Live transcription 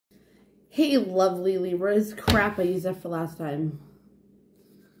Hey, lovely Libras. Crap, I used that for last time.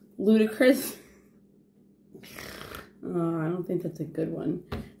 Ludicrous. Oh, I don't think that's a good one.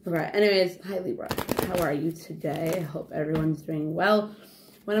 Okay, anyways, hi Libra. How are you today? I hope everyone's doing well.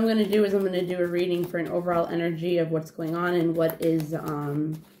 What I'm going to do is I'm going to do a reading for an overall energy of what's going on and what is,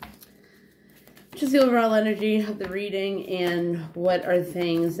 just the overall energy of the reading and what are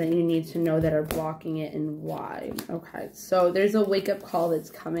things that you need to know that are blocking it and why. Okay, so there's a wake-up call that's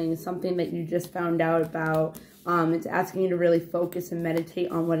coming, something that you just found out about. It's asking you to really focus and meditate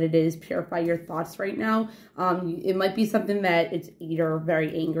on what it is, purify your thoughts right now. It might be something that you're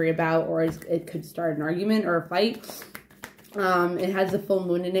very angry about, or it could start an argument or a fight. It has the full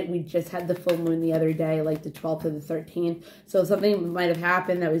moon in it. We just had the full moon the other day, like the 12th or the 13th. So something might have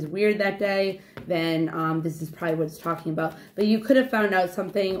happened that was weird that day. Then this is probably what it's talking about. But you could have found out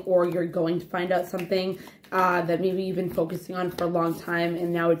something, or you're going to find out something that maybe you've been focusing on for a long time.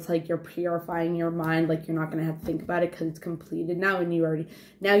 And now it's like you're purifying your mind. Like you're not going to have to think about it because it's completed now. And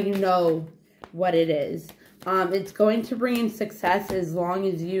now you know what it is. It's going to bring in success as long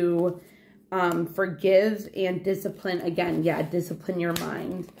as you forgive and discipline. Again, yeah, discipline your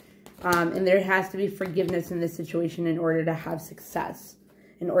mind. And there has to be forgiveness in this situation in order to have success,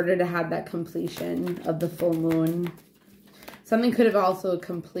 in order to have that completion of the full moon. Something could have also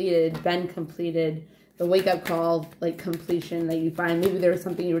been completed, the wake-up call, like completion that you find. Maybe there was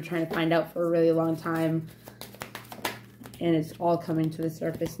something you were trying to find out for a really long time, and it's all coming to the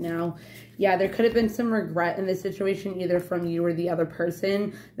surface now. Yeah, there could have been some regret in this situation, either from you or the other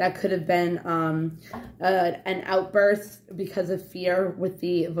person. That could have been an outburst because of fear with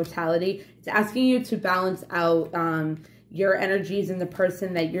the vitality. It's asking you to balance out your energies and the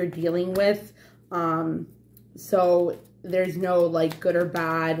person that you're dealing with. So there's no like good or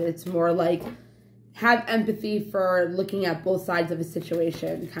bad. It's more like have empathy for looking at both sides of a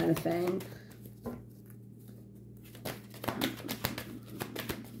situation kind of thing.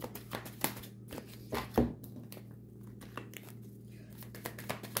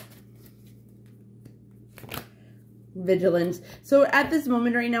 Vigilance. So at this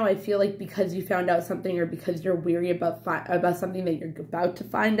moment right now, I feel like because you found out something, or because you're weary about something that you're about to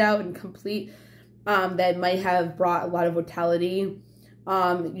find out and complete, that might have brought a lot of vitality.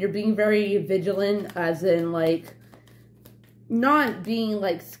 You're being very vigilant, as in like not being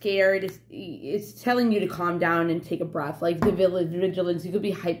like scared. It's telling you to calm down and take a breath. Like the vigilance, you could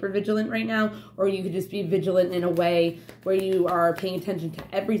be hyper vigilant right now, or you could just be vigilant in a way where you are paying attention to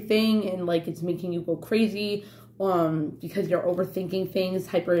everything and like it's making you go crazy. Because you're overthinking things.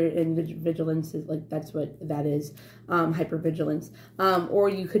 Hyper and vigilance is like, that's what that is, hypervigilance. Or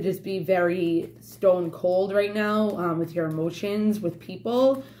you could just be very stone cold right now with your emotions, with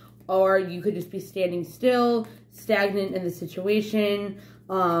people. Or you could just be standing still, stagnant in the situation.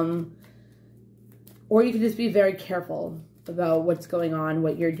 Or you could just be very careful about what's going on,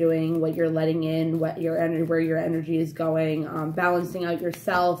 what you're doing, what you're letting in, where your energy is going, balancing out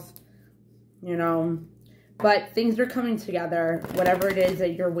yourself, you know. But things are coming together. Whatever it is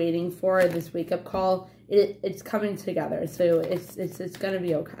that you're waiting for, this wake-up call, it's coming together. So it's going to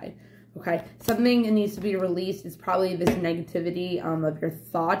be okay. Okay? Something that needs to be released is probably this negativity of your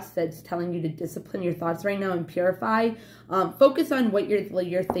thoughts that's telling you to discipline your thoughts right now and purify. Focus on what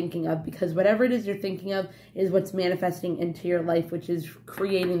you're thinking of, because whatever it is you're thinking of is what's manifesting into your life, which is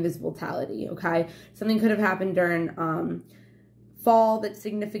creating this vitality. Okay? Something could have happened during fall that's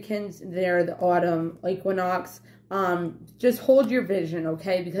significant there, the autumn equinox. Just hold your vision,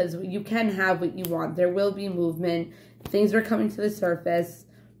 okay? Because you can have what you want. There will be movement. Things are coming to the surface.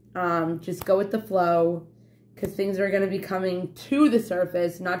 Just go with the flow, because things are going to be coming to the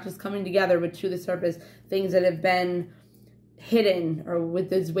surface, not just coming together, but to the surface. Things that have been hidden, or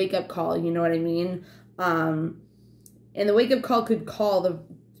with this wake-up call, you know what I mean? And the wake-up call could cause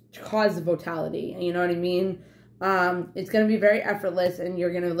the vitality, you know what I mean? It's going to be very effortless, and you're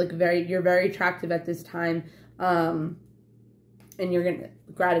going to look you're very attractive at this time. And you're going to,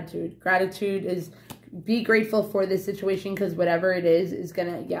 gratitude is, be grateful for this situation, because whatever it is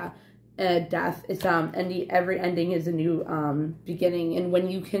going to, death. It's, every ending is a new, beginning. And when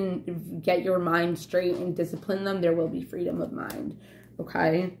you can get your mind straight and discipline them, there will be freedom of mind.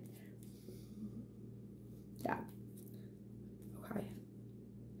 Okay. Yeah. Okay.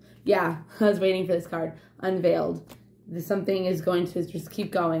 Yeah, I was waiting for this card. Unveiled. Something is going to just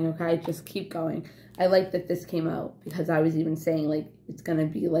keep going, okay? Just keep going. I like that this came out, because I was even saying, like, it's going to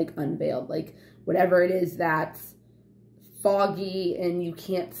be, like, unveiled. Like, whatever it is that's foggy and you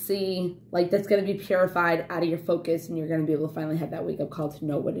can't see, like, that's going to be purified out of your focus, and you're going to be able to finally have that wake-up call to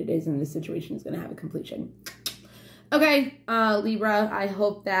know what it is, and the situation is going to have a completion. Okay, Libra, I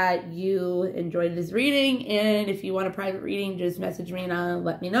hope that you enjoyed this reading, and if you want a private reading, just message me and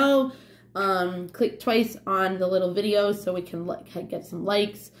let me know. Click twice on the little video so we can get some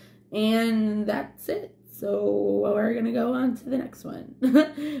likes, and that's it. So we're gonna go on to the next one.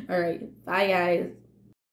 All right, bye guys.